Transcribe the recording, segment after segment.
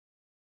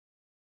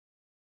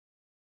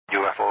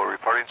UFO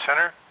Reporting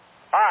Center?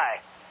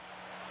 Hi.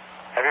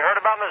 Have you heard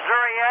about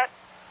Missouri yet?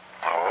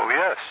 Oh,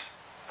 yes.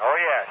 Oh,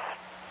 yes.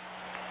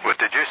 What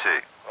did you see?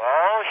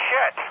 Oh,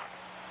 shit.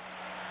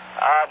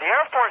 The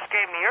Air Force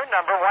gave me your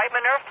number.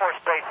 Whiteman Air Force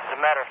Base, as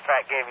a matter of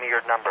fact, gave me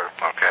your number.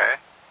 Okay.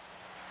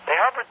 They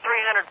hovered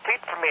 300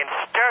 feet from me and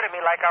stared at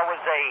me like I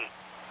was a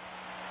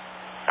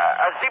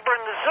zebra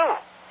in the zoo.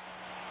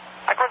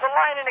 Like I was a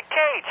lion in a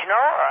cage, you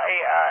know?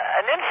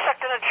 An insect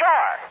in a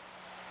jar.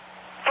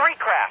 Three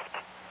craft.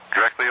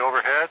 Directly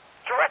overhead?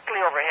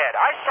 Directly overhead.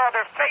 I saw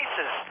their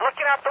faces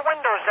looking out the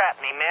windows at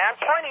me, man,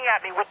 pointing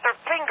at me with their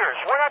fingers.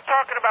 We're not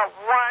talking about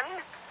one.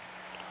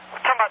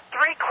 We're talking about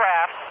three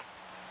crafts.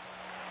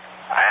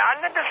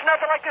 There's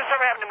nothing like this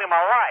ever happened to me in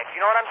my life.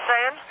 You know what I'm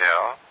saying?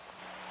 Yeah.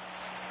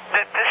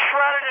 They're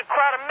shrouded in a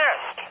cloud of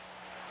mist.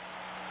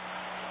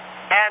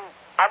 And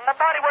my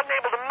body wasn't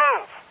able to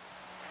move.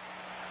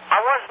 I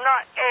was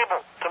not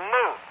able to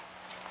move.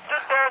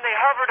 Stood there and they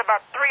hovered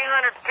about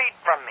 300 feet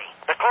from me,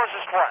 the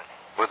closest one.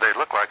 What did they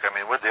look like? I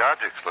mean, what did the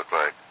objects look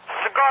like?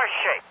 Cigar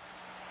shape.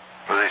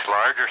 Were these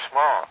large or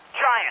small?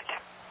 Giant.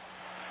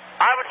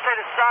 I would say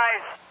the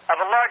size of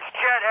a large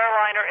jet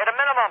airliner at a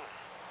minimum.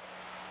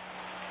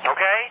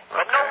 Okay?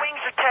 But no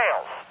wings or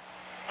tails.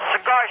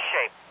 Cigar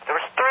shape. There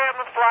was three of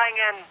them flying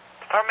in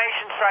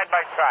formation side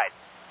by side.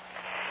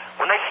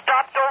 When they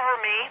stopped over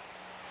me,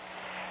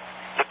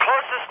 the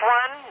closest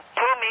one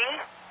to me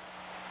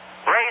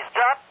raised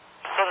up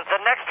so that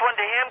the next one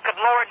to him could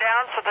lower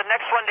down, so the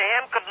next one to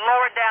him could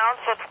lower down,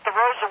 so that the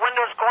rows of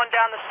windows going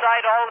down the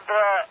side, all of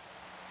the,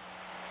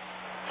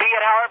 be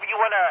it however you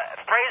want to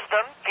phrase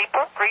them,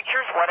 people,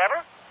 creatures, whatever,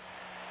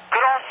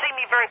 could all see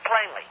me very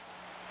plainly.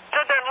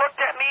 Stood there and looked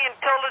at me and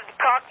tilted and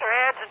cocked their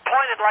heads and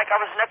pointed like I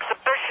was an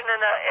exhibition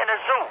in a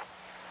zoo.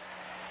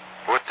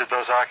 What did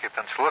those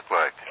occupants look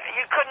like?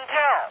 You couldn't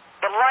tell.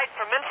 The light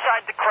from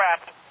inside the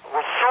craft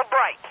was so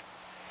bright,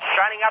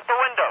 shining out the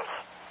windows,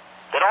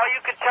 that all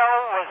you could tell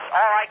was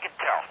all I could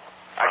tell.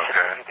 I should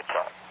say you could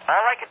tell.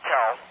 All I could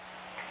tell.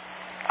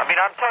 I mean,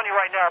 I'm telling you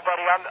right now,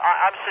 buddy,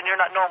 I'm sitting here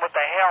not knowing what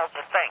the hell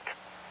to think.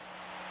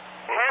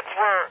 The heads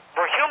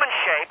were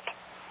human-shaped.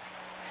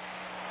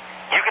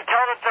 You could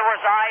tell that there was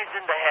eyes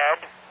in the head.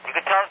 You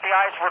could tell that the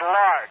eyes were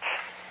large.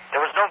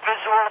 There was no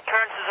visual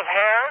appearances of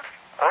hair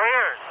or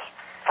ears,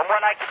 from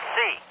what I could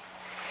see.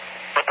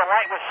 But the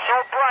light was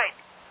so bright,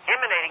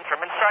 emanating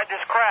from inside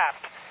this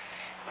craft,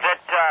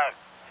 that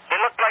they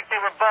looked like they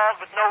were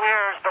bald with no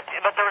ears, but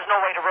there was no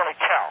way to really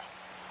tell.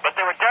 But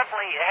they were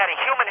definitely had a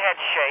human head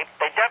shape.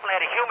 They definitely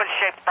had a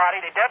human-shaped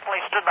body. They definitely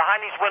stood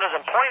behind these windows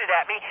and pointed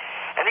at me.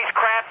 And these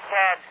crafts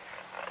had,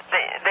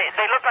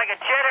 they looked like a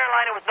jet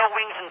airliner with no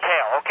wings and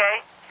tail, okay?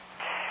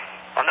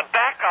 On the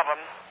back of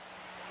them,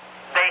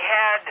 they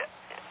had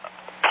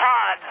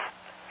pods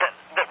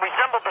that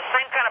resembled the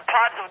same kind of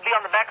pods that would be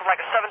on the back of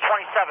like a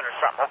 727 or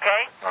something,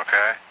 okay?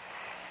 Okay.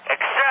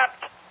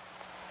 Except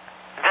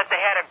that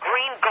they had a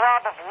green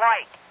glob of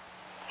light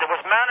that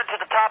was mounted to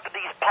the top of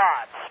these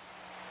pods.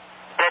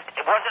 That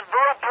it wasn't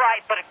real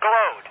bright, but it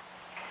glowed.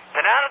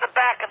 Then out of the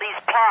back of these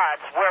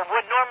pods, where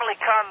would normally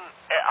come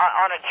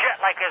on a jet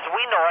like as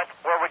we know it,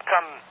 where would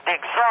come the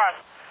exhaust,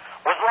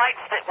 was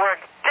lights that were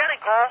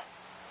identical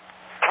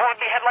to what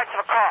would be headlights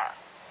of a car.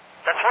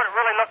 That's what it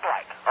really looked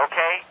like,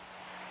 okay?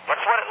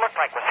 That's what it looked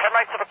like, was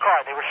headlights of a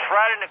car. They were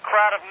shrouded in a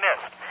cloud of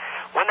mist.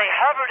 When they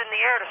hovered in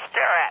the air to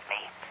stare at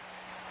me,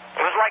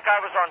 it was like I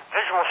was on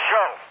visual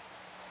show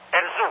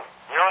at a zoo.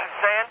 You know what I'm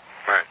saying?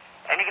 Right.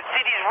 And you could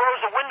see these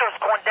rows of windows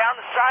going down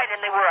the side, and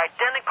they were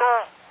identical,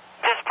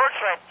 just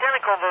virtually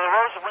identical to the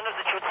rows of windows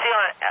that you would see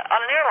on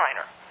an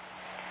airliner.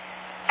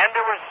 And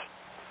there was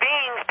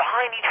beings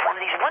behind each one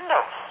of these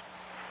windows.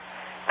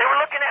 They were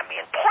looking at me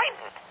and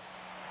pointing.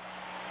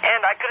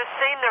 And I could have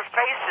seen their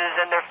faces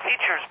and their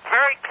features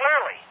very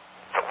clearly.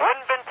 If it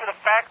wouldn't have been for the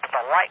fact that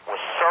the light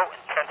was so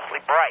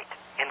intensely bright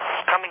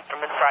coming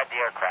from inside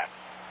the aircraft.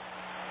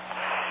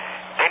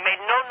 They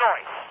made no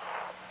noise.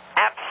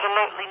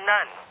 Absolutely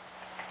none.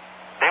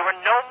 They were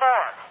no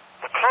more.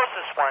 The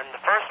closest one,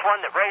 the first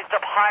one that raised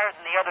up higher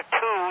than the other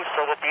two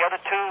so that the other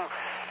two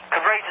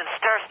could raise in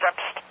stair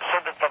steps so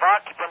that the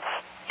occupants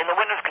in the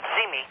windows could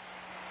see me,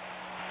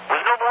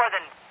 was no more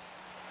than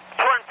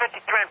 250,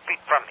 300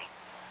 feet from me.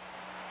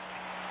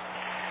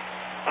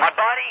 My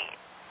body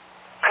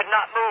could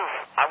not move.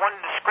 I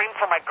wanted to scream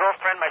for my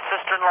girlfriend, my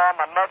sister-in-law,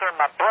 my mother, and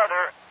my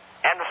brother,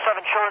 and the 7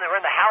 children that were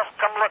in the house.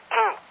 Come look,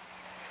 too.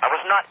 I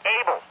was not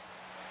able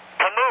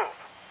to move.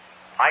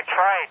 I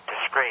tried to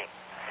scream.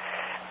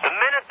 The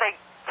minute they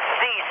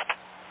ceased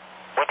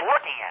with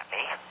looking at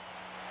me,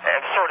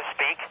 so to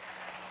speak,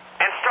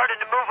 and started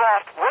to move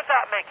off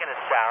without making a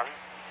sound,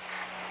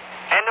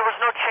 and there was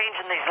no change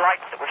in these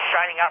lights that were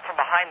shining out from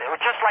behind them. They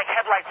were just like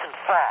headlights in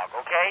fog,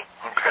 okay?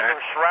 Okay. They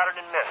were shrouded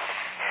in mist.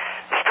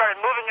 They started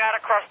moving out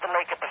across the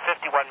lake at the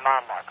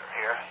 51-mile marker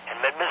here in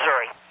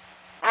mid-Missouri.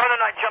 Brother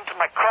and I jumped in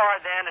my car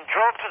then and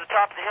drove to the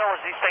top of the hill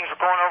as these things were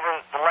going over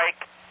the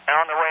lake and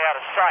on their way out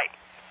of sight.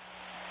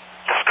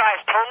 The sky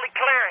is totally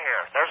clear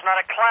here. There's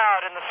not a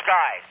cloud in the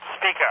sky to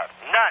speak of.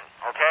 None,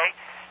 okay?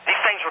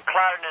 These things were were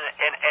clouded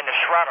in a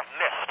shroud of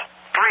mist.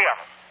 3 of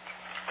them.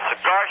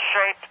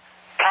 Cigar-shaped,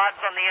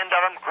 pods on the end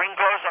of them, green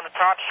glows on the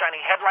top,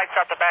 shining headlights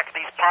out the back of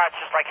these pods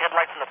just like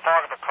headlights in the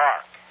fog of a car.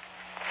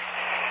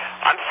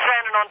 I'm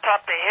standing on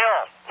top of the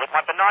hill with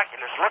my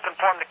binoculars looking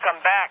for them to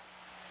come back.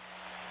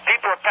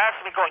 People are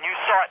passing me going, you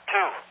saw it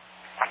too.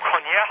 I'm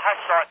going, yeah, I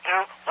saw it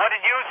too. What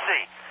did you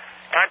see?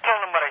 And I told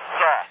them what I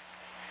saw.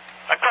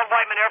 I called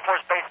Whiteman Air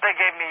Force Base. They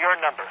gave me your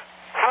number.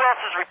 Who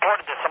else has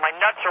reported this? Am I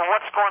nuts or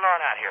what's going on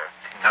out here?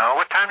 No,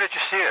 what time did you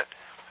see it?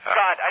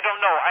 God, I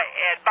don't know.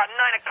 At about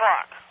 9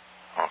 o'clock.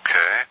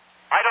 Okay.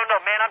 I don't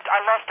know, man. I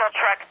lost all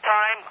track of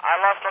time. I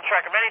lost all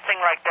track of anything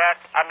like that.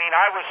 I mean,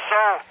 I was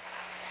so...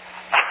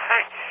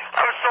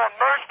 I was so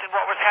immersed in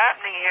what was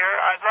happening here.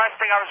 The last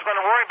thing I was going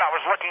to worry about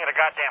was looking at a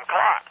goddamn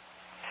clock.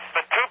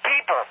 But 2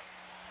 people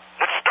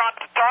that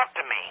stopped to talk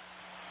to me,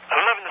 who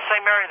live in the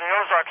same area of the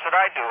Ozarks that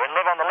I do and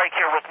live on the lake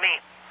here with me,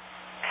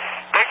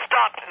 they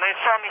stopped and they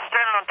saw me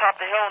standing on top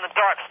of the hill in the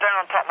dark, standing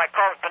on top of my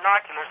car with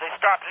binoculars. They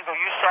stopped and go,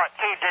 you saw it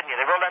too, didn't you?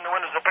 They rolled down the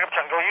windows of the pickup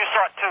truck and go, you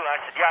saw it too. And I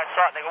said, yeah, I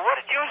saw it. And they go, what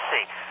did you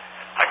see?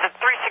 I said,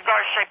 3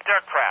 cigar-shaped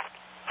aircraft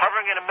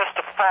hovering in a mist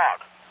of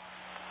fog.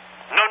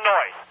 No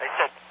noise. They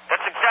said,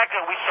 that's exactly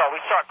what we saw.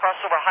 We saw it cross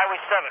over Highway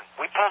 7.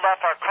 We pulled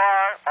off our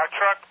car, our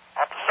truck,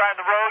 off the side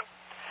of the road,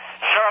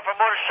 shut off our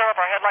motor, shut off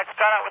our headlights,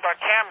 got out with our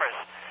cameras.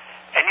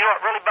 And you know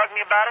what really bugged me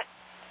about it?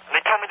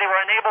 They told me they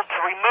were unable to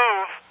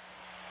remove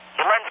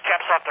the lens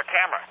caps off their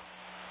camera.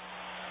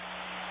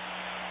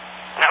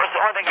 That was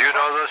the only thing. Do you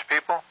know those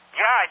people?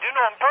 Yeah, I do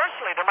know them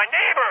personally. They're my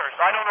neighbors.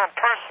 I don't know them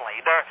personally.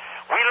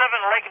 We live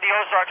in Lake of the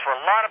Ozarks where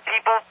a lot of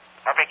people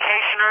are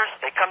vacationers.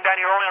 They come down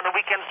here only on the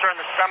weekends during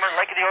the summer.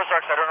 Lake of the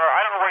Ozarks, I don't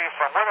know where you're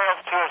from. Where the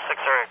hell's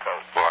 206 area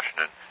code?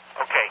 Washington.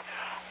 Okay.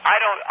 I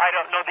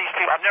don't know these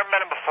people. I've never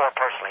met them before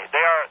personally. They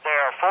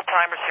are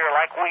full-timers here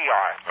like we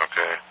are.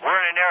 Okay. We're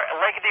in an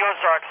area. Lake of the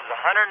Ozarks is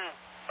 110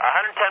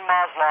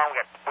 miles long.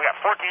 We got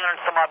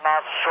 1,400 some odd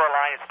miles of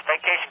shoreline. It's the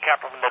vacation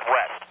capital of the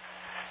Midwest.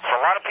 So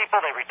a lot of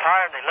people, they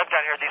retire and they live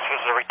down here. This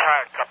was a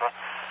retired couple.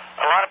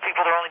 A lot of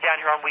people, they're only down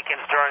here on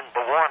weekends during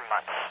the warm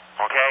months.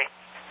 Okay?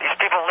 These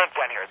people live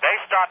down here. They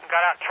stopped and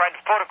got out and tried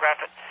to photograph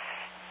it.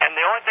 And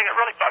the only thing that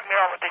really bugged me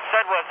out, what they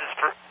said was,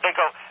 they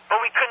go,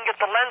 but we couldn't get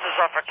the lenses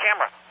off our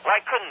camera.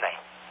 Why couldn't they?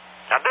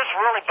 Now, this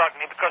really bugged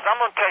me because I'm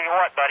going to tell you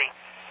what, buddy.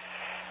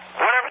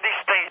 Whatever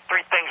these 3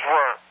 things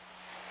were,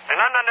 and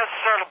I'm not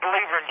necessarily a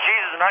believer in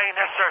Jesus, and I ain't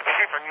necessarily a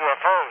believer in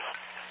UFOs,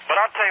 but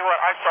I'll tell you what,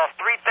 I saw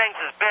 3 things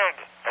as big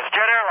as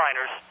jet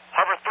airliners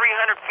hover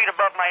 300 feet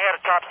above my head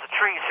atop the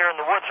trees here in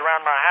the woods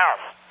around my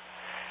house.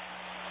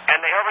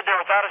 And they hovered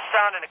there without a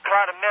sound in a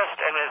cloud of mist,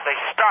 and as they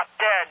stopped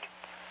dead,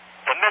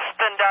 the mist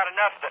thinned out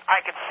enough that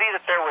I could see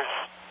that there was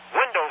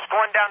windows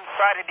going down the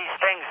side of these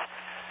things.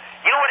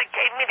 You know what? It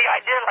gave me the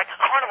idea like a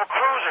Carnival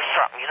Cruise or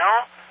something, you know?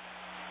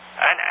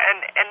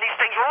 And these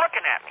things were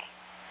looking at me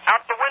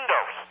out the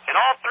windows in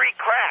all 3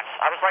 crafts.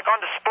 I was like on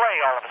display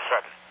all of a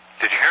sudden.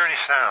 Did you hear any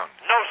sound?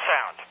 No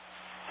sound.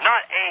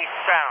 Not a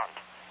sound.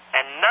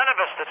 And none of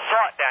us that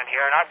saw it down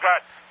here, and I've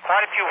got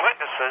quite a few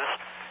witnesses,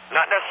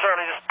 not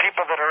necessarily just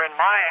people that are in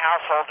my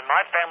household and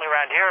my family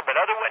around here, but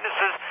other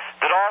witnesses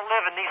that all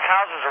live in these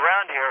houses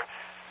around here.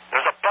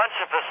 There's a bunch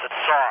of us that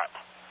saw it.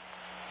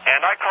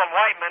 And I called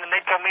Whiteman, and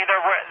they told me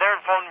their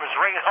phone was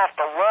ringing off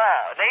the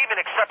wall. And they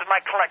even accepted my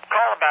collect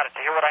call about it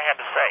to hear what I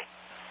had to say.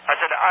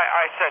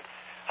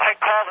 I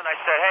called and I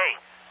said, hey,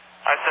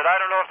 I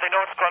don't know if they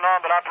know what's going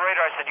on, but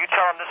operator, I said, you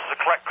tell them this is a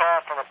collect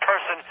call from a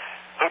person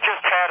who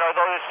just had,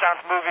 although this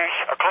sounds movie-ish,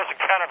 a close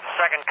encounter of the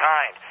second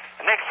kind.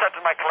 And they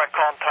accepted my collect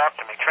call and talked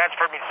to me,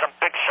 transferred me to some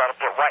big shot up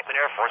there at Whiteman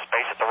Air Force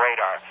Base at the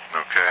radar.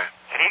 Okay.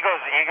 And he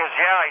goes,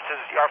 yeah, he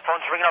says, our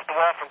phone's ringing off the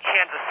wall from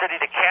Kansas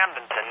City to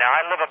Camdenton. Now,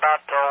 I live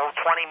about 20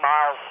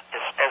 miles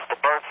as the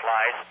bird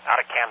flies out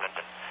of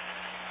Camdenton.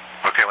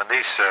 Okay, when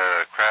these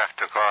craft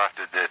took off,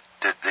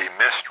 did the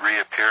mist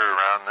reappear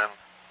around them?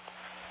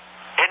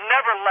 It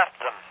never left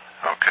them.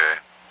 Okay.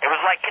 It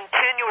was like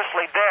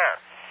continuously there.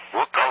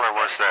 What color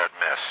was that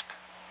mist?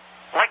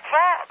 Like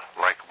fog.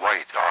 Like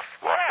white,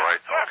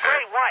 off-white? Yeah, okay.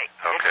 gray white.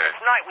 Okay.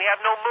 It's night. We have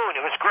no moon.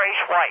 It was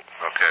grayish white.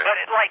 Okay.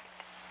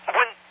 But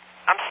when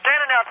I'm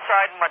standing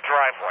outside in my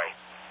driveway,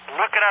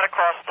 looking out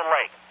across the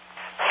lake,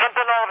 something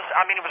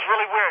it was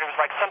really weird. It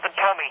was like something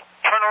told me,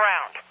 turn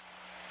around.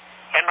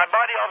 And my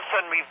body all of a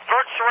sudden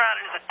reverts around,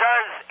 and as it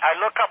does, I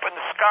look up in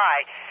the sky,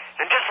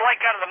 and just like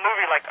out of the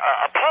movie, like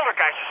a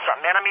poltergeist or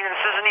something, man. I mean, this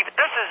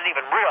isn't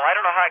even real. I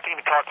don't know how I can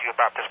even talk to you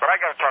about this, but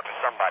I got to talk to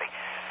somebody.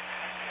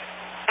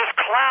 This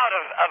cloud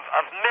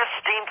of mist,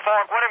 steam,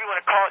 fog, whatever you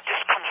want to call it,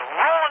 just comes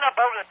rolling up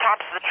over the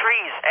tops of the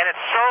trees, and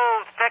it's so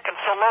thick and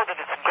so low that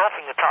it's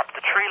engulfing the top of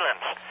the tree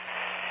limbs.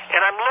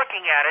 And I'm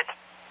looking at it,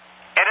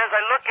 and as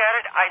I look at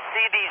it, I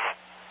see these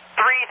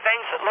 3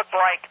 things that look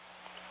like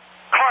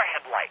car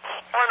headlights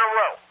on a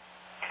row.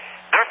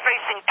 They're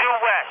facing due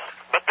west,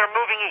 but they're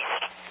moving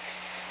east.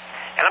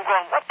 And I'm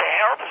going, what the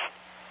hell?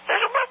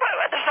 There's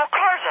no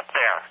cars up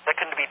there that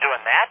can be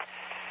doing that.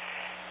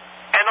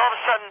 And all of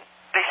a sudden,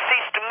 they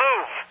cease to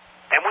move.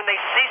 And when they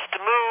cease to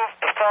move,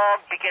 the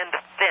fog began to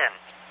thin.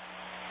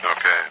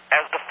 Okay.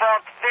 As the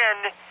fog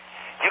thinned,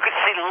 you could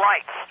see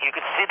lights. You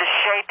could see the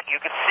shape. You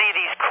could see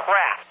these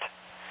craft.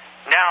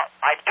 Now,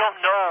 I don't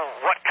know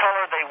what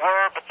color they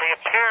were, but they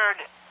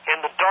appeared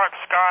in the dark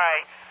sky.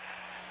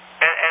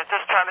 And at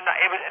this time of night,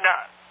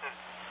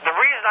 the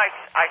reason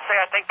I say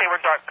I think they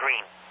were dark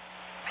green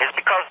is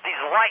because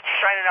these lights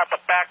shining out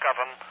the back of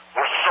them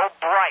were so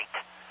bright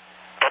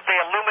that they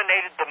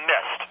illuminated the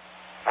mist,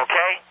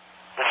 okay?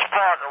 The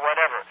fog or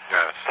whatever.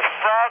 Yes. The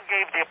fog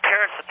gave the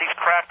appearance that these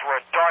craft were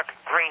a dark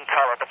green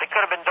color, but they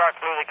could have been dark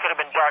blue, they could have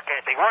been dark,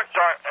 they weren't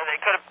dark, they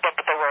could have,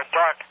 but they were a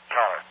dark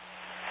color.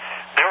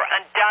 They were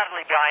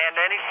undoubtedly, beyond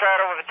any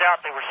shadow of a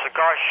doubt, they were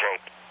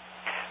cigar-shaped.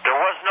 There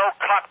was no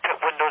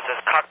cockpit windows as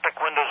cockpit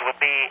windows would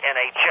be in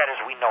a jet as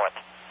we know it.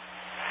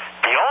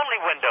 The only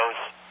windows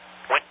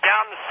went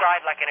down the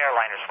side like an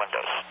airliner's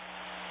windows.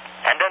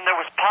 And then there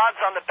was pods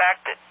on the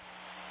back that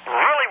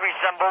really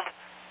resembled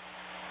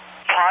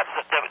pods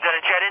that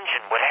a jet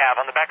engine would have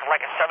on the back of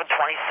like a 727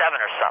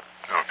 or something.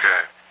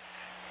 Okay.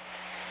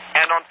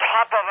 And on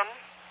top of them,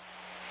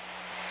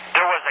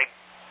 there was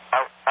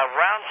a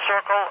round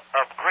circle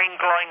of green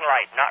glowing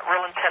light, not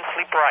real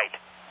intensely bright,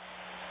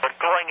 but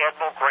glowing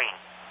emerald green.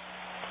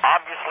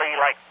 Obviously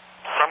like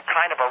some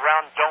kind of a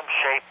round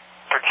dome-shaped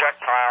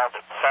projectile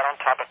that sat on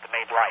top of the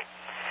made light.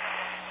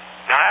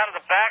 Now out of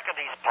the back of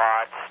these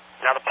pods,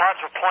 now the pods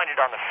were pointed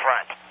on the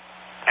front.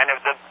 And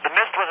if the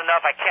mist was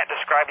enough, I can't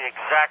describe the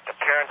exact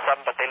appearance of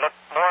them, but they looked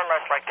more or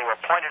less like they were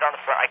pointed on the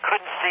front. I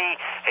couldn't see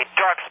a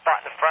dark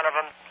spot in the front of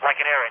them like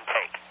an air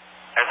intake,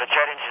 as a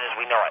jet engine as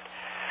we know it.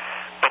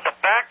 But the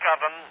back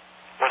of them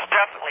was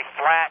definitely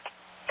flat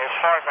as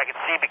far as I could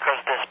see because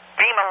this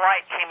beam of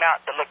light came out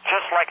that looked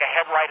just like a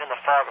headlight in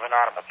the fog of an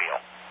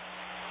automobile.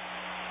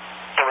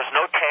 There was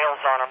no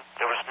tails on them.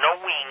 There was no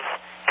wings.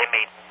 They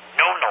made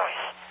no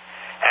noise.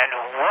 And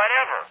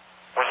whatever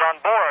was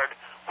on board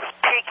was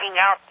peeking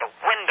out the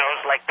windows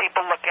like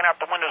people looking out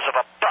the windows of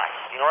a bus.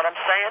 You know what I'm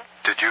saying?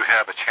 Did you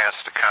have a chance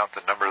to count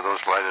the number of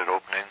those lighted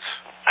openings?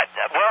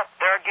 Well,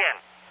 there again,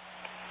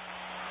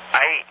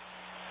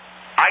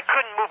 I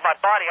couldn't move my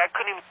body. I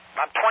couldn't even.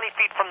 I'm 20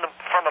 feet from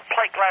a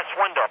plate glass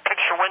window, a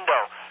picture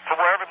window,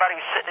 from where everybody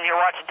was sitting here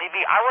watching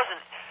TV. I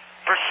wasn't,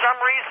 for some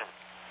reason,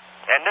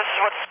 and this is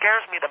what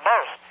scares me the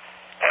most,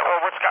 or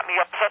what's got me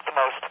upset the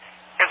most,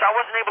 is I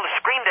wasn't able to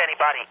scream to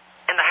anybody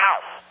in the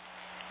house.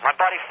 My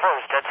body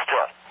froze dead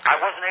still. I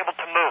wasn't able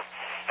to move.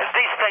 As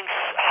these things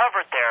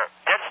hovered there,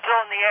 dead still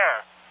in the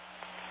air,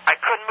 I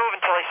couldn't move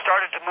until they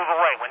started to move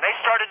away. When they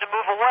started to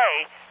move away,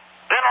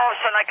 then all of a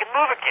sudden I could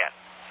move again.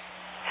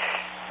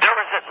 There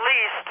was at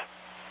least,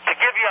 to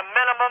give you a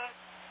minimum,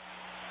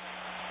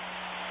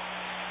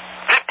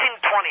 15,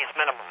 20 is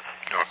minimum.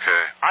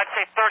 Okay. I'd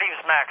say 30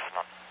 is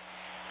maximum.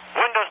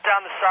 Windows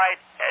down the side,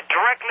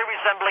 directly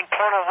resembling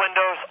portal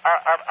windows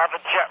of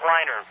a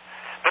jetliner.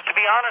 But to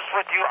be honest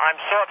with you, I'm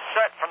so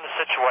upset from the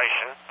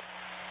situation,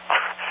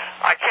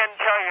 I can't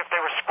tell you if they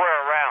were square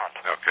around.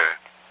 Okay.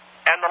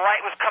 And the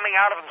light was coming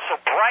out of them so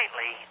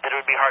brightly that it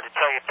would be hard to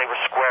tell you if they were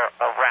square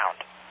or round.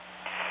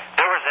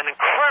 There was an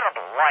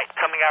incredible light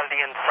coming out of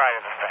the inside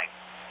of the thing.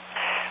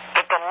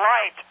 But the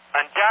light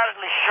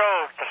undoubtedly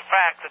showed the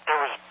fact that there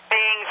was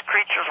beings,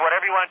 creatures,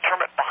 whatever you want to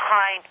term it,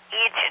 behind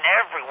each and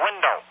every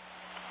window,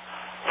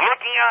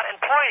 looking out and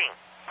pointing.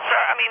 So,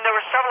 I mean, there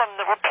were several of them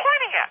that were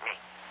pointing at me.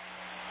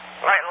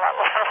 Like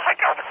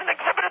I was an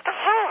exhibit at the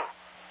zoo.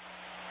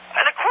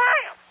 An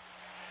aquarium.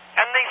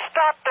 And they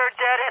stopped there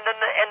dead,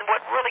 and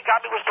what really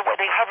got me was the way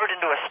they hovered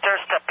into a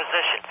stair-step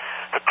position.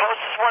 The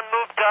closest one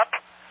moved up,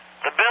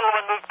 the middle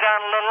one moved down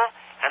a little,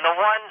 and the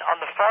one on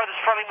the farthest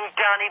from me moved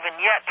down even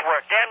yet to where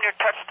it damn near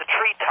touched the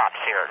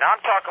treetops here. Now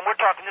we're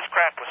talking this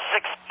craft was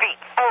 6 feet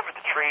over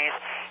the trees,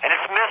 and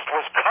its mist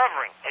was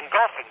covering,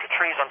 engulfing the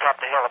trees on top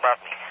of the hill above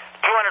me.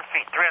 200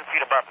 feet, 300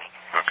 feet above me.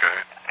 Okay.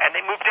 And they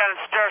moved down in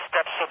stair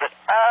steps so that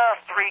all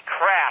three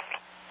craft,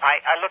 I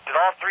looked at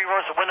all 3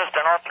 rows of windows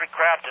down all 3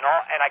 craft, and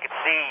I could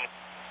see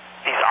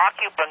these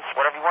occupants,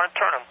 whatever you want to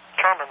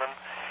term them,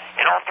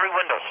 in all 3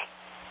 windows.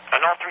 And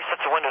all 3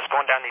 sets of windows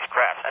going down these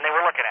crafts. And they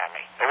were looking at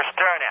me. They were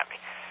staring at me.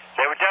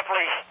 They were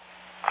definitely,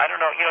 I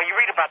don't know, you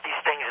read about these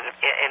things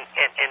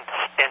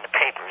in the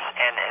papers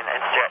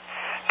and shit.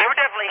 They were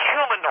definitely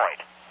humanoid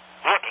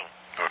looking.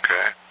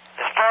 Okay.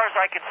 As far as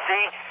I could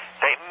see,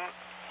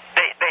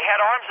 they had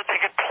arms that they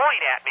could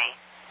point at me,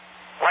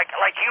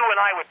 like you and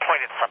I would point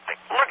at something.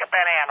 Look at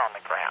that ant on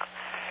the ground.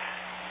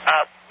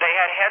 They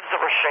had heads that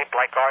were shaped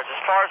like ours.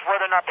 As far as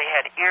whether or not they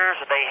had ears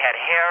or they had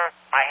hair,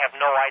 I have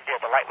no idea.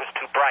 The light was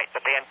too bright.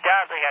 But they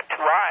undoubtedly had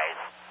 2 eyes.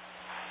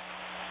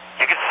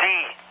 You could see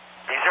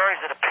these areas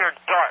that appeared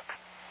dark.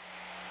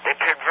 They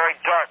appeared very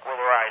dark where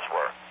their eyes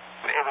were.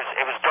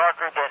 It was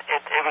darker than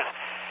it was.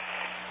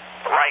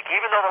 Like,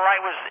 even though the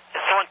light was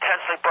so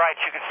intensely bright,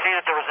 you could see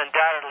that there was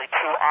undoubtedly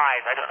 2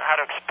 eyes. I don't know how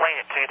to explain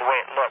it to you the way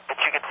it looked, but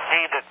you could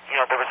see that,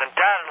 there was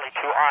undoubtedly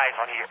 2 eyes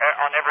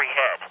on every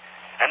head.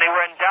 And they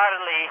were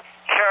undoubtedly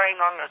carrying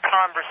on a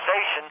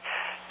conversation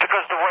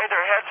because the way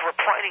their heads were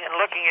pointing and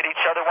looking at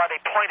each other while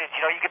they pointed,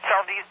 you could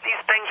tell these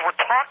things were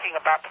talking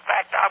about the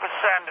fact that I was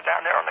standing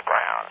down there on the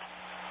ground.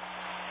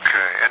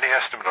 Okay. Any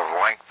estimate of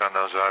length on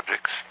those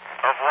objects?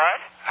 Of what?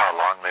 How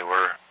long they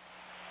were?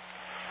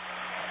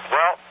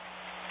 Well,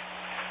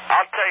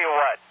 I'll tell you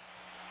what.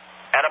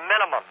 At a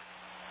minimum,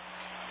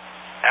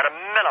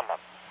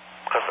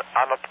 because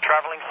I'm a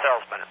traveling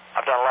salesman,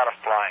 I've done a lot of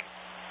flying.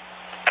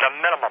 At a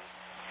minimum,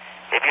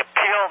 if you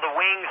peel the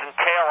wings and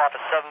tail off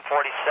a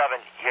 747,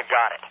 you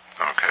got it.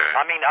 Okay.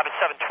 I mean, out of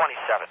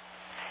 727.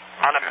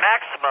 On a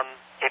maximum,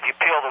 if you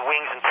peel the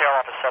wings and tail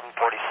off a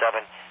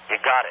 747, you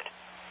got it.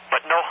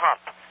 But no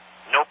hump,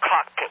 no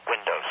cockpit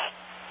windows.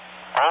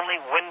 Only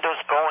windows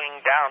going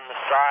down the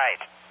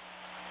side.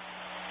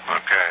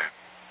 Okay.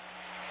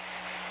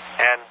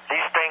 And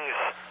these things,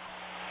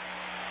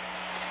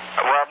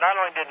 well, not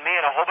only did me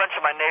and a whole bunch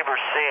of my neighbors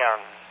see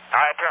them,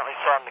 I apparently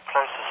saw them the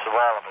closest of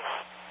all of us.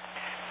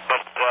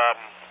 But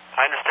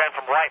I understand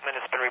from Whiteman,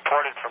 it's been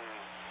reported from,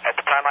 at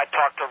the time I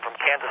talked to him, from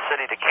Kansas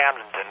City to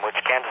Camden, which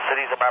Kansas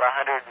City is about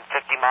 150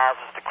 miles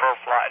as the crow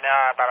flies. No,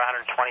 about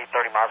 120,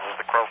 30 miles as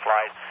the crow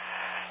flies.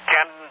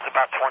 Camden's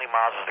about 20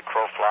 miles as the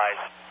crow flies.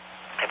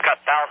 It's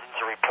got thousands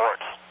of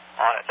reports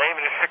on it. They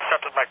even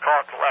accepted my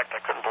call collect.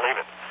 I couldn't believe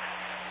it.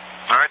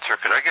 All right, sir.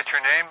 Could I get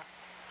your name?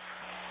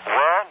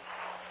 Well,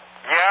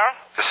 yeah?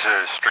 This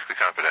is strictly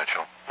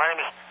confidential. My name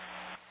is...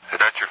 Is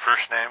that your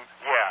first name?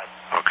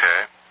 Yeah. Okay.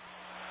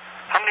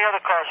 How many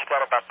other calls you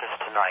got about this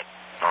tonight?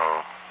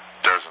 Oh,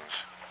 dozens.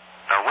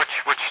 Now, which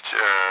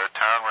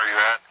town were you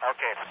at?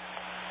 Okay.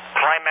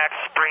 Climax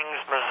Springs,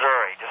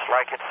 Missouri, just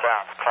like it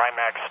sounds.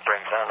 Climax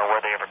Springs. I don't know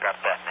where they ever got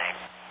that name.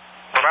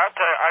 But I'll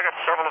tell you, I got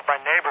several of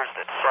my neighbors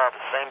that saw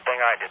the same thing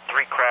I did.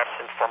 3 crafts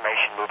in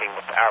formation moving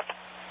without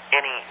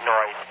any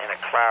noise in a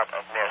cloud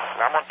of mist.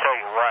 And I'm going to tell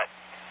you what.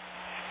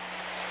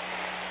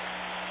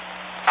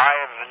 I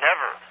have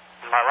never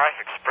in my life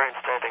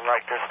experienced anything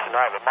like this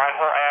tonight, but my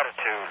whole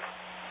attitude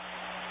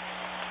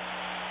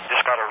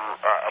just got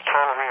a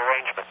total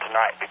rearrangement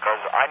tonight because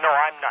I know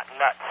I'm not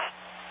nuts.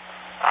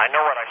 I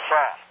know what I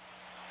saw.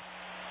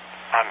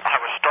 I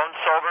was stone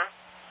sober,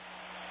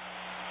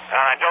 and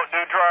I don't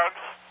do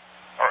drugs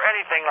or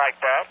anything like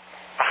that.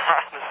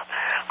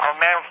 I'm a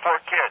man with 4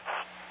 kids.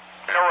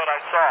 I know what I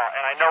saw,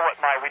 and I know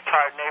what my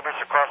retired neighbors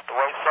across the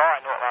way saw.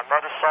 I know what my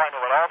mother saw. I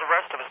know what all the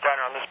rest of us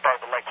down here on this part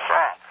of the lake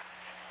saw.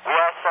 We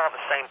all saw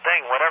the same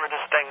thing. Whatever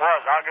this thing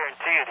was, I'll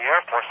guarantee you the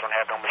Air Force don't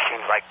have no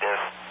machines like this.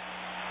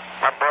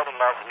 My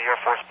brother-in-law's in the Air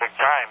Force big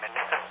time, and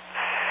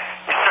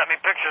he sent me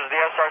pictures of the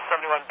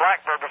SR-71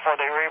 Blackbird before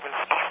they were even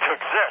supposed to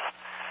exist.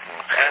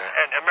 Okay.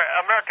 And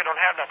America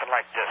don't have nothing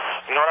like this.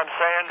 You know what I'm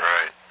saying?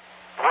 Right.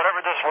 Whatever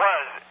this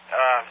was,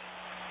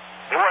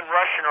 it wasn't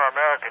Russian or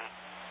American.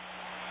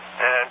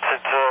 And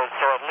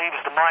so it leaves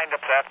the mind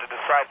up to have to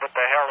decide what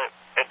the hell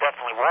it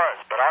definitely was.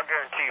 But I'll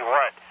guarantee you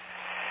what.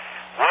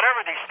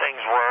 Whatever these things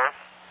were,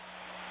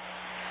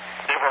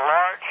 they were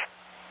large,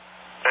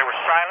 they were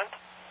silent.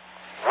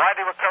 Why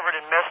they were covered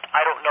in mist,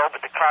 I don't know,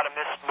 but the cloud of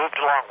mist moved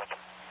along with them.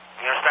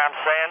 You understand what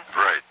I'm saying?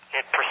 Right.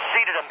 It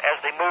preceded them as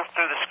they moved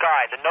through the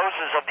sky. The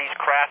noses of these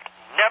craft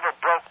never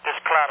broke this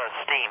cloud of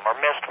steam or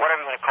mist,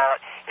 whatever you want to call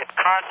it. It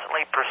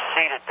constantly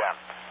preceded them.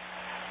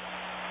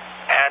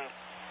 And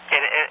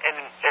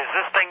as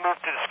this thing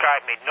moved through the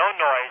sky, it made no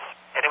noise,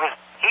 and it was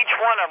each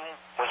one of them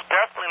was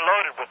definitely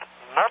loaded with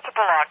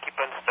multiple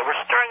occupants that were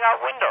staring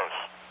out windows.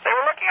 They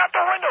were looking out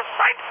their windows,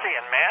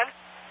 sightseeing, man.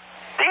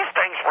 These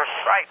things were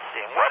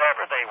sightseeing.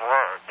 Whatever they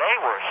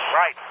were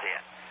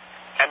sightseeing.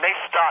 And they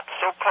stopped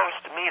so close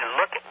to me to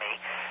look at me,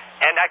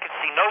 and I could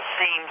see no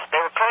seams.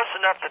 They were close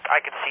enough that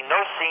I could see no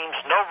seams,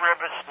 no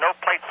rivets, no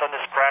plates on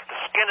this craft.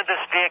 The skin of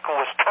this vehicle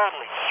was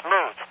totally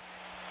smooth.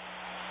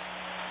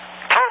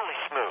 Totally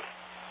smooth.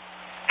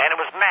 And it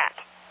was matte.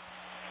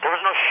 There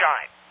was no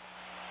shine.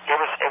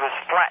 It was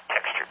flat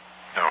textured.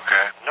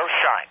 Okay. No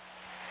shine.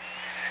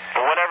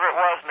 But whatever it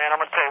was, man,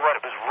 I'm going to tell you what,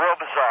 it was real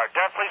bizarre.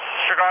 Definitely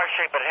cigar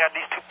shaped, but it had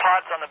these 2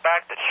 pods on the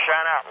back that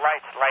shone out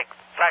lights like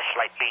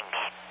flashlight beams.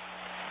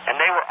 And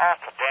they were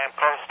awful damn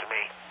close to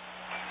me.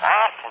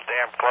 Awful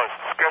damn close.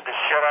 It scared the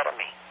shit out of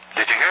me.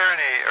 Did you hear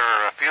any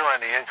or feel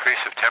any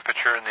increase of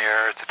temperature in the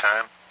air at the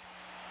time?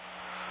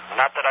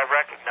 Not that I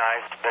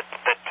recognized, but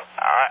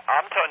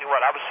I'm telling you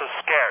what, I was so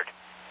scared.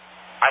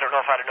 I don't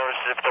know if I'd have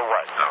noticed it if there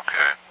was.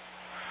 Okay.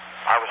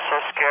 I was so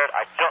scared,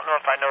 I don't know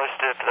if I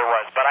noticed it if there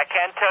was. But I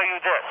can tell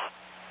you this,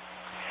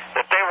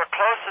 that they were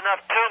close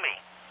enough to me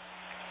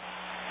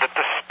that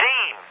the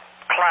steam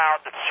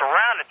cloud that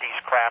surrounded these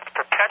craft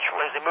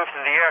perpetually as they moved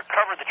through the air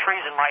covered the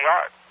trees in my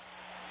yard,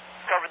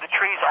 covered the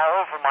trees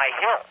all over my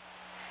hill.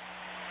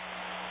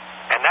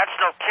 And that's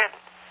no kidding.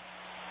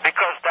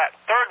 Because that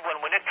third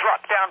one, when it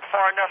dropped down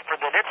far enough for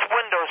that its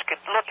windows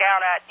could look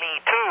out at me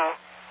too,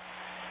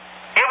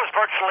 it was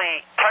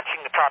virtually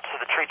touching the tops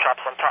of the treetops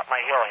on top of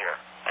my hill here.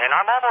 And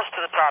I'm almost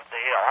to the top of the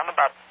hill. I'm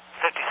about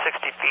 50,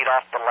 60 feet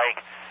off the lake.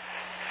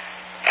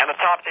 And the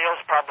top of the hill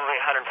is probably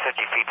 150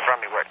 feet from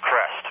me where it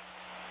crests.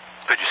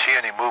 Could you see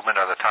any movement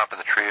on the top of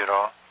the tree at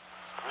all?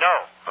 No.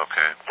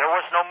 Okay. There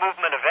was no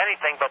movement of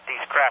anything but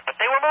these craft. But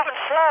they were moving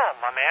slow,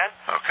 my man.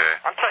 Okay.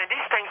 I'm telling you,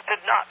 these things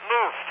did not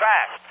move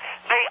fast.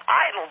 They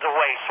idled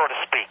away, so to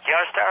speak. You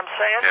understand what I'm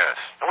saying? Yes.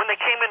 And when they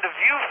came into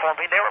view for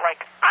me, they were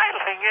like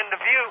idling into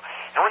view.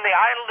 And when they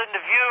idled into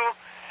view,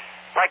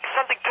 like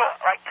something,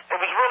 like it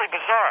was really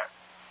bizarre.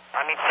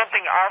 I mean,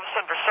 something, all of a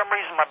sudden, for some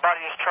reason, my body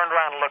just turned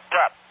around and looked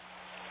up.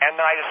 And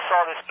then I just saw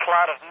this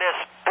cloud of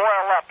mist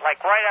boil up, like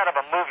right out of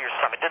a movie or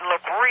something. It didn't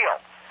look real.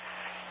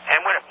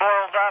 And when it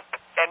boiled up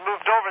and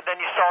moved over, then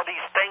you saw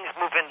these things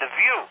move into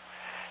view.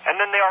 And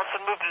then they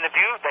also moved into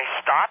view. They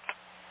stopped.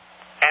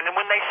 And then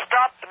when they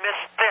stopped, the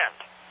mist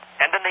thinned.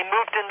 And then they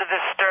moved into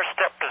this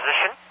stair-step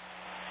position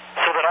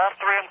so that all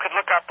three of them could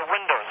look out the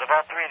windows of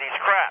all three of these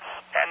crafts.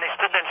 And they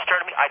stood there and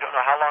stared at me. I don't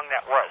know how long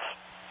that was.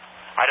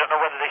 I don't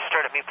know whether they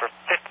stared at me for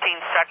 15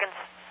 seconds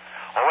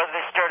or whether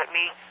they stared at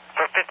me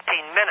for 15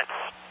 minutes.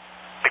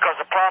 Because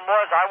the problem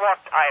was,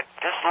 I had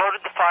just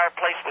loaded the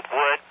fireplace with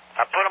wood,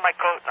 I put on my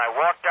coat, and I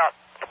walked out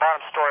the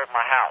bottom story of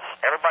my house.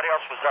 Everybody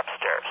else was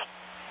upstairs.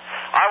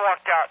 I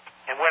walked out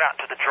and went out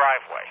into the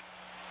driveway.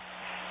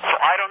 So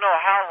I don't know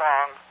how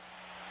long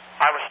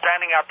I was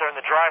standing out there in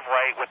the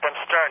driveway with them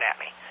staring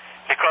at me.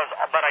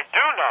 But I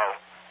do know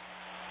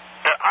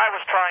that I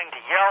was trying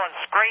to yell and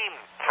scream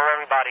for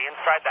everybody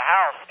inside the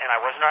house, and I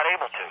was not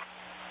able to.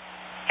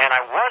 And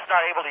I was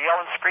not able to yell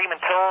and scream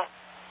until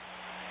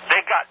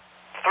they got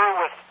through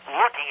with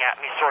looking at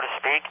me, so to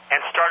speak,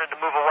 and started to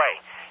move away.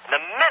 The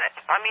minute,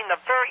 I mean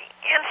the very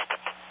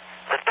instant,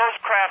 that those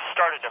crafts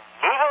started to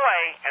move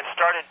away and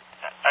started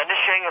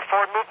initiating a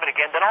forward movement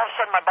again, then all of a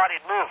sudden my body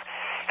had moved.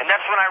 And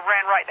that's when I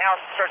ran right now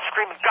and started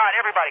screaming, God,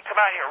 everybody, come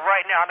out here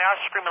right now. I mean, I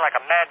was screaming like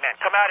a madman.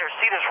 Come out here,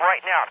 see this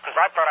right now, because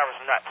I thought I was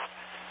nuts.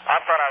 I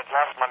thought I had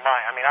lost my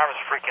mind. I mean, I was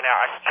freaking out.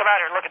 I said, come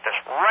out here and look at this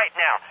right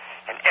now.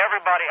 And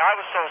everybody, I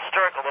was so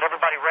hysterical that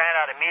everybody ran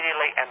out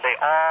immediately, and they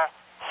all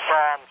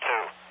saw him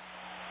too.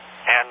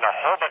 And a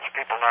whole bunch of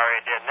people in our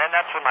area did. And then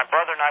that's when my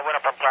brother and I went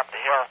up on top of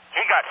the hill.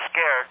 He got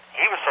scared.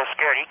 He was so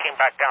scared, he came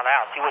back down the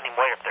house. He wouldn't even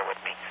wait up there with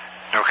me.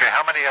 Okay,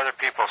 how many other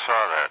people saw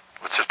that?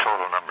 What's the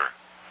total number?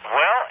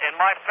 Well, in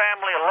my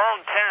family alone,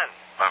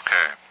 10.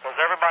 Okay. Because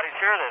everybody's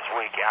here this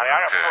weekend. I mean, I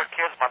got 4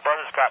 kids. My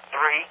brother's got 3.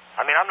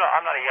 I mean, I'm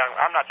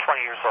not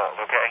 20 years old,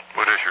 okay?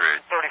 What is your age?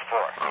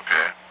 34.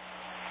 Okay.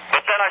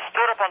 But then I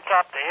stood up on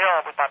top of the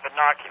hill with my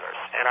binoculars,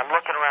 and I'm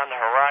looking around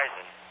the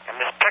horizon, and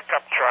this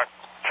pickup truck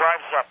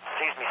drives up and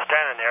sees me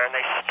standing there, and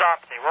they stop.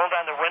 They roll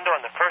down the window,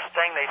 and the first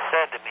thing they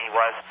said to me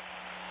was,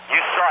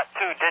 you saw it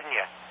too, didn't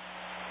you?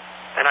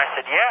 And I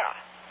said, yeah,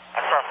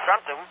 I saw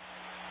something.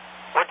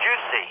 What'd you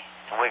see?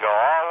 And we go,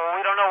 oh, well,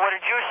 we don't know. What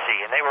did you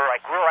see? And they were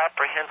like real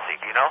apprehensive,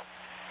 you know?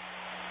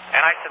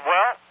 And I said,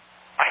 well,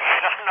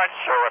 I'm not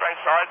sure what I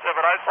saw. I said,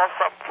 but I saw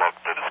something float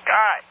through the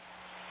sky.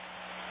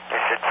 They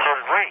said, so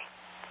did we.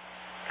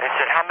 They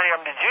said, how many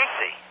of them did you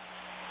see?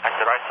 I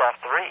said, I saw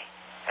 3.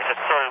 I said,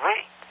 so did we.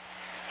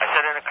 I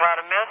said, in a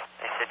cloud of mist?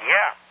 They said,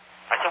 yeah.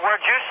 I said,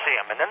 where'd you see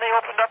them? And then they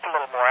opened up a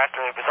little more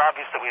after it was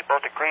obvious that we had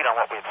both agreed on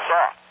what we had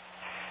saw.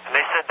 And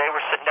they said they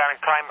were sitting down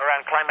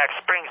around Climax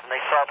Springs, and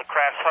they saw the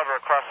crafts hover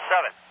across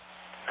 7.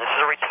 This is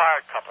a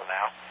retired couple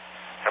now.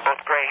 They're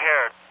both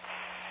gray-haired.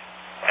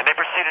 And they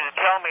proceeded to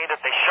tell me that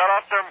they shut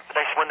off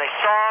when they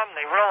saw them,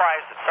 they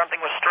realized that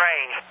something was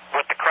strange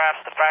with the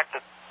crafts, the fact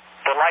that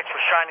the lights were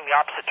shining the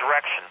opposite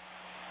direction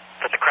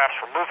that the crafts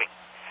were moving.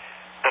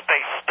 That they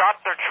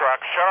stopped their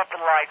truck, shut off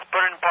the lights,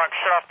 put it in park,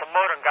 shut off the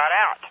motor, and got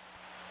out.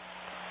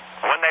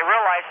 When they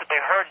realized that they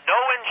heard no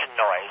engine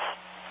noise,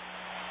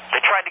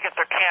 they tried to get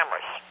their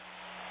cameras.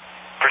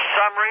 For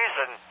some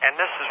reason, and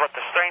this is what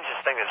the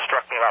strangest thing that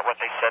struck me about what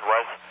they said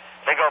was,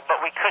 they go,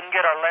 but we couldn't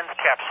get our lens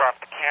caps off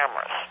the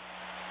cameras.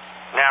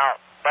 Now,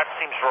 that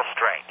seems real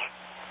strange.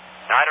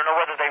 Now, I don't know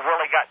whether they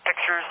really got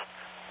pictures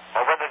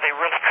or whether they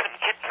really couldn't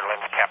get their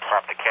lens caps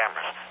off the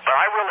cameras. But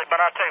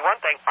I'll tell you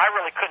one thing, I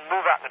really couldn't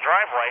move out in the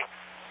driveway,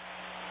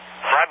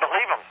 so I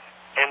believe them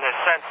in the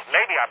sense,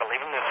 maybe I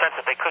believe them in the sense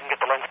that they couldn't get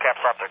the lens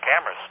caps off their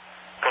cameras.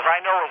 Because I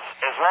know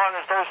as long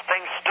as those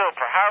things stood,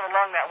 for however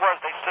long that was,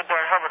 they stood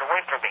there and hovered away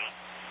from me.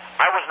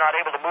 I was not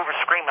able to move or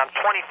scream. I'm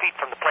 20 feet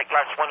from the plate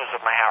glass windows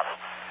of my house,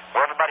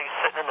 where everybody's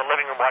sitting in the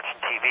living room watching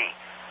TV.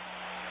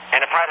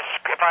 And if I'd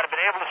have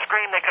been able to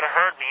scream, they could have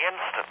heard me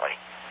instantly.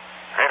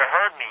 They'd have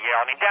heard me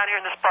yell. I mean, down here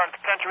in this part of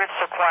the country, it's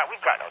so quiet.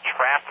 We've got no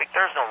traffic.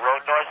 There's no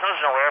road noise.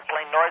 There's no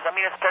airplane noise. I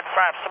mean, it's dead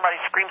silent. If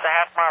somebody screams a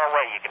half mile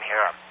away, you can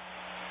hear them.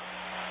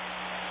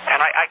 And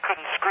I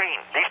couldn't scream.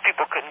 These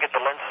people couldn't get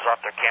the lenses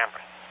off their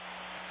camera.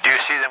 Do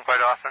you see them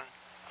quite often?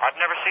 I've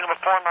never seen them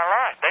before in my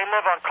life. They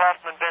live on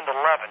Kaufman Bend 11.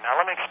 Now,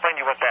 let me explain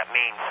to you what that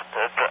means.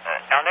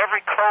 On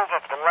every cove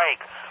of the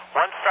lake,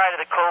 one side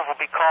of the cove will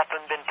be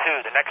Kaufman Bend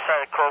 2. The next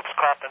side of the cove is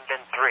Kaufman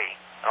Bend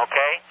 3.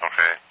 Okay?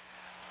 Okay.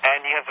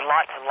 And you have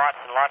lots and lots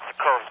and lots of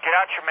coves. Get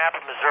out your map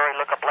of Missouri,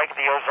 look up Lake of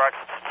the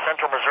Ozarks. It's in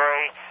central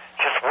Missouri,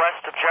 just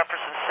west of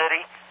Jefferson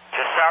City,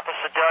 just south of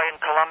Sedalia and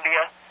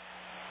Columbia,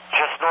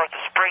 just north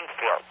of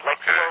Springfield,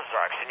 Lake of the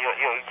Ozarks. And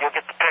you'll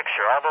get the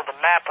picture, although the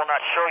map will not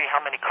show you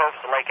how many coves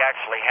the lake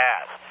actually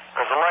has.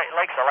 because the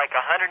lakes are like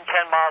 110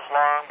 miles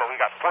long, but we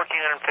got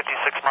 1,456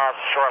 miles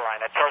of shoreline.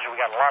 That tells you we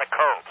got a lot of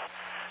coves.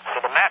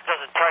 So the map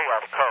doesn't tell you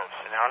all the coves.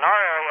 Now, in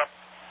our area,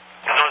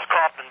 it's known as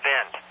Kaufman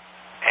Bend.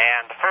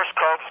 And the first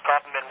cove is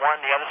Kaufman Bend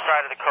 1, the other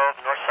side of the cove,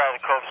 the north side of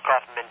the cove is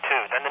Kaufman Bend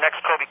 2. Then the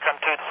next cove you come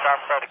to, the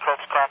south side of the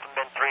cove is Kaufman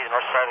Bend 3, the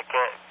north side of the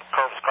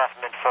cove is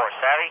Kaufman Bend 4.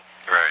 Savvy?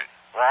 Right.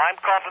 Well, I'm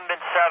Kaufman Bend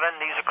 7.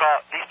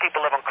 These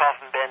people live on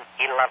Kaufman Bend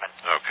 11.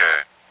 Okay.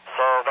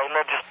 So they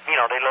live just, they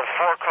live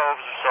 4 coves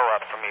or so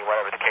up from me,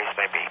 whatever the case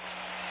may be.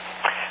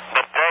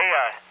 But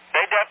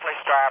they definitely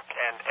stopped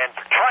and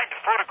tried to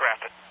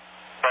photograph it,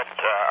 but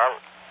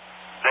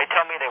they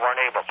tell me they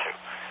weren't able to.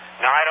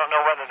 Now, I don't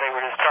know whether they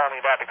were just telling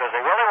me that because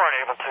they really weren't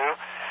able to,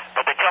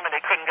 but they tell me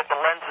they couldn't get the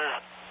lenses.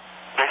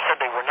 They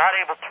said they were not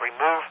able to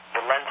remove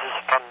the lenses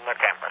from their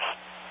cameras.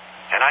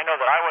 And I know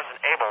that I wasn't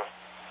able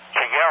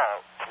to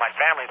yell to my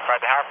family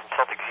inside the house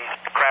until the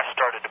craft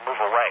started to move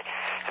away.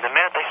 And the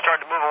minute they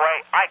started to move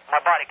away,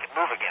 my body could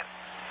move again.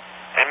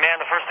 And,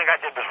 man, the first thing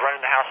I did was run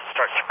in the house and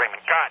start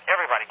screaming, God,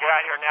 everybody, get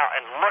out here now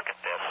and look at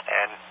this.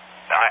 And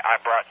I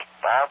brought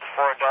all the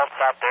 4 adults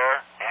out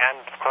there,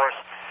 and, of course,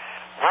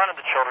 one of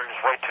the children is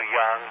way too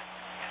young,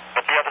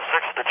 but the other 6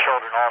 of the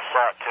children all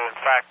saw it, too. In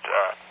fact,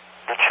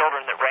 the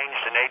children that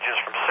ranged in ages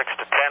from 6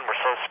 to 10 were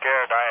so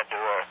scared I had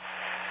to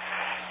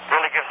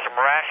really give some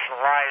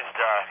rationalized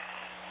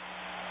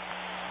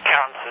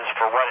countenances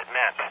for what it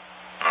meant.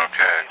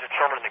 Okay. These are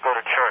children that go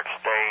to church.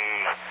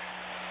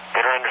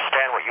 They don't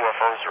understand what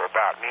UFOs are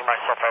about. Me,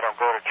 myself, I don't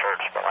go to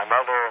church, but my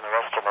mother and the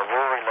rest of them are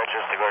real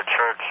religious. They go to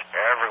church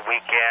every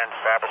weekend,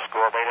 Sabbath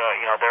school. They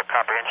don't, their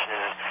comprehension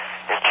is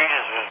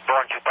Jesus was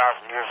born 2,000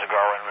 years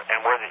ago,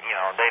 and we're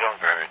they don't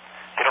Right.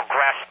 they don't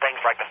grasp things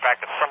like the fact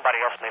that somebody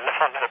else may live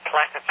on another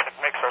planet that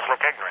makes us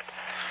look ignorant.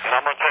 And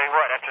I'm going to tell you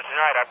what, after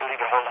tonight, I believe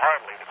it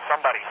wholeheartedly that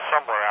somebody's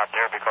somewhere out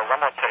there, because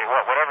I'm going to tell you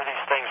what, whatever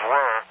these things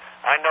were,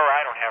 I know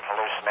I don't have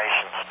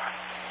hallucinations.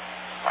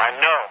 I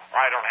know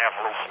I don't have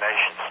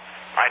hallucinations.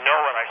 I know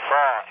what I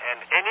saw, and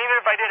even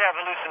if I did have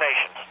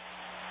hallucinations,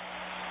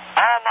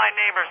 all my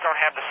neighbors don't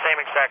have the same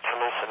exact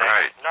hallucination.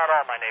 Right. Not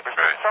all my neighbors.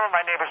 Right. Some of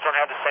my neighbors don't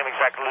have the same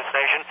exact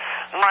hallucination.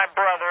 My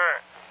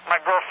brother,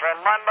 my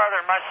girlfriend, my mother,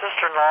 my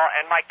sister-in-law,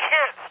 and my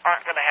kids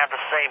aren't going to have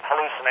the same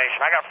hallucination.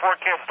 I got 4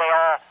 kids. They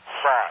all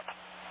saw it.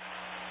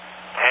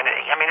 And,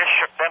 it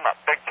shook them up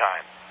big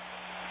time.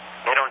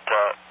 They don't,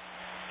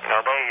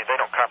 they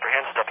don't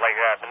comprehend stuff like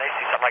that. When they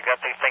see something like that,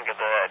 they think of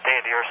the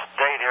day the earth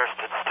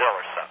stood still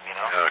or something,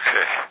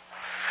 Okay.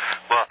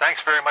 Well,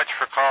 thanks very much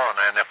for calling,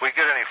 and if we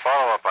get any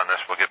follow-up on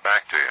this, we'll get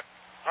back to you.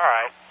 All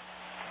right.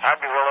 I'd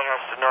be really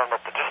interested in knowing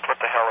just what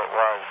the hell it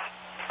was.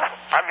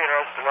 I'd be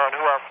interested in knowing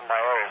who else in my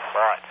area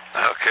saw it.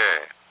 Okay.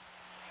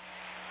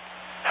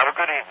 Have a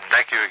good evening.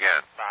 Thank you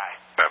again. Bye.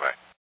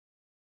 Bye-bye.